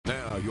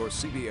your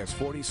CBS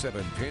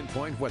 47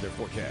 Pinpoint weather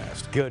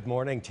forecast. Good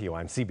morning to you.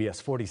 I'm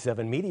CBS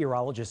 47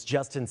 meteorologist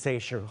Justin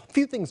Sacher. A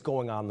few things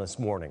going on this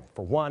morning.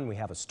 For one, we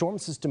have a storm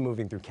system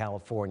moving through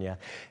California,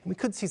 and we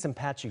could see some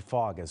patchy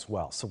fog as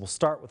well. So we'll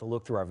start with a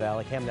look through our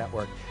Valley Cam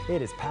network.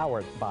 It is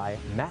powered by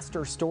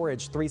Master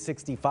Storage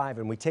 365,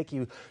 and we take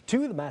you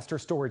to the Master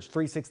Storage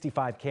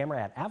 365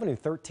 camera at Avenue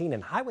 13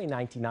 and Highway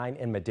 99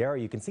 in Madera.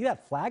 You can see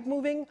that flag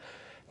moving.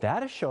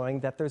 That is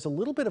showing that there's a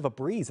little bit of a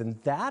breeze, and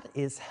that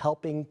is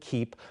helping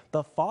keep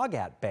the fog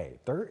at bay.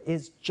 There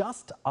is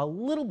just a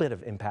little bit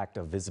of impact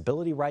of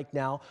visibility right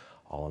now.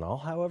 All in all,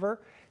 however,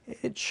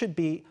 it should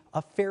be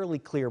a fairly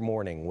clear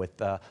morning with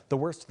the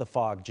worst of the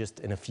fog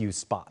just in a few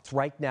spots.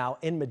 Right now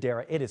in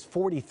Madera, it is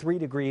 43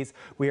 degrees.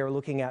 We are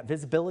looking at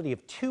visibility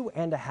of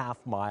 2.5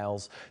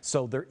 miles,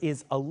 so there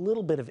is a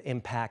little bit of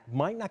impact.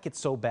 Might not get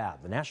so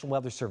bad. The National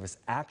Weather Service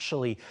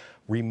actually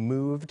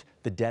removed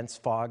the dense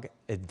fog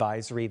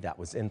advisory that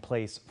was in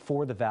place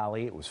for the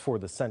valley. It was for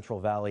the Central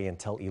Valley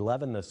until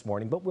 11 this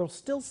morning, but we'll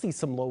still see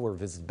some lower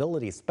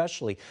visibility,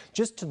 especially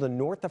just to the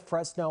north of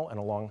Fresno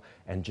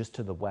and just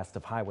to the west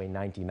of Highway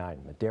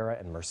 99. Madera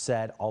and Merced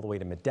all the way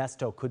to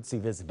Modesto could see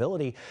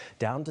visibility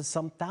down to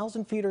some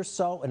 1,000 feet or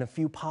so in a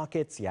few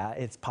pockets. Yeah,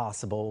 it's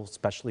possible,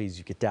 especially as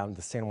you get down to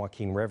the San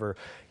Joaquin River.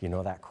 You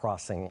know, that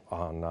crossing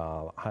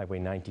on Highway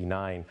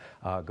 99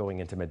 going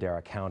into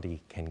Madera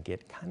County can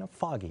get kind of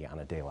foggy on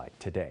a day like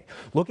today.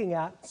 Looking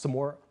at some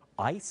more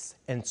ice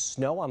and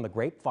snow on the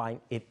Grapevine.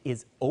 It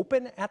is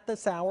open at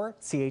this hour.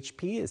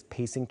 CHP is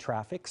pacing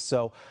traffic,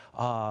 so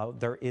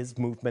there is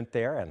movement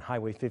there, and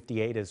Highway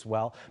 58 as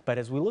well. But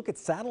as we look at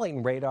satellite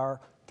and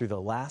radar through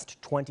the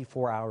last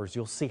 24 hours,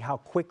 you'll see how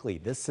quickly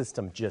this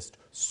system just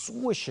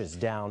swishes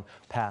down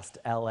past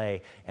LA.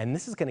 And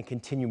this is going to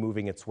continue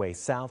moving its way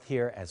south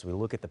here as we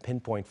look at the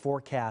Pinpoint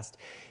forecast.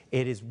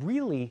 It is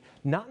really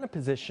not in a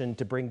position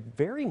to bring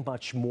very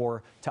much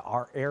more to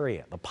our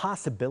area. The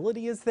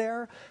possibility is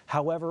there.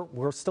 However,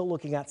 we're still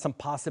looking at some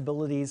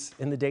possibilities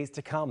in the days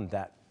to come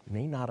that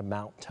may not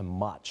amount to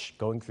much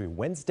going through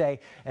Wednesday.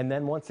 And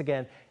then once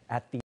again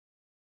at the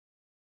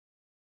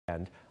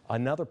end,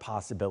 another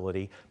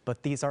possibility,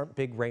 but these aren't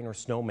big rain or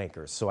snow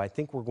makers. So I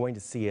think we're going to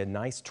see a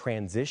nice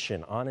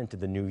transition on into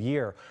the new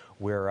year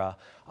where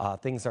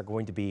things are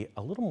going to be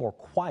a little more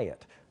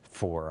quiet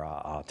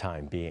for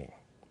time being.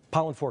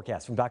 Pollen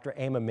forecast from Dr.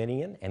 Emma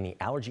Minion and the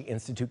Allergy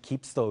Institute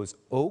keeps those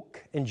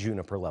oak and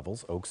juniper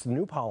levels, oak's the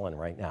new pollen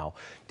right now,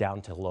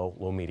 down to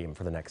low medium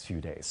for the next few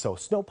days. So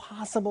snow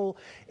possible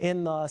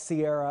in the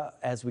Sierra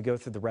as we go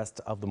through the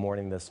rest of the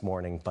morning this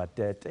morning, but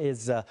it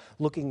is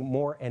looking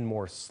more and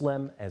more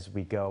slim as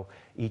we go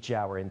each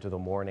hour into the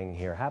morning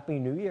here. Happy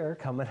New Year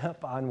coming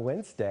up on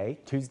Wednesday,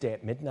 Tuesday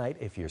at midnight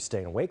if you're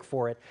staying awake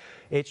for it.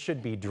 It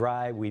should be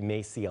dry. We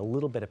may see a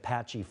little bit of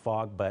patchy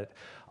fog, but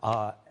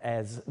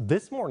as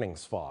this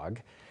morning's fog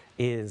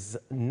is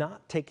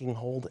not taking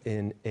hold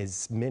in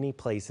as many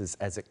places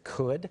as it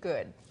could.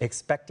 Good.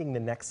 Expecting the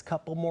next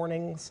couple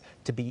mornings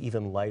to be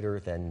even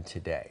lighter than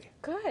today.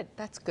 Good.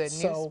 That's good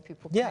news. So,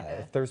 people yeah,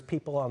 if there's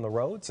people on the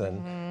roads,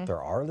 and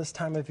there are this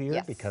time of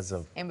year because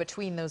of... in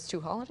between those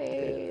two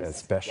holidays.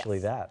 Especially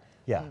that.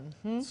 Yeah,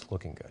 it's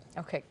looking good.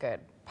 Okay, good.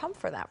 Pumped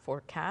for that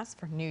forecast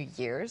for New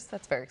Year's.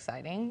 That's very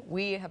exciting.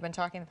 We have been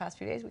talking the past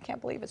few days. We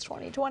can't believe it's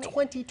 2020.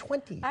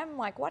 2020. I'm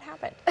like, what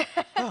happened?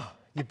 Oh,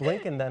 you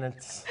blink and then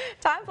it's...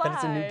 Time flies. Then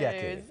it's a new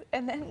decade.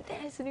 And then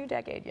it's a new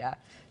decade, yeah.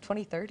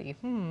 2030.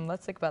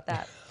 Let's think about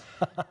that.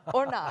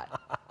 Or not.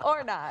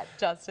 Or not.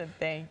 Justin,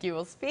 thank you.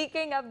 Well,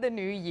 speaking of the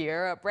new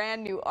year, a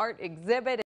brand new art exhibit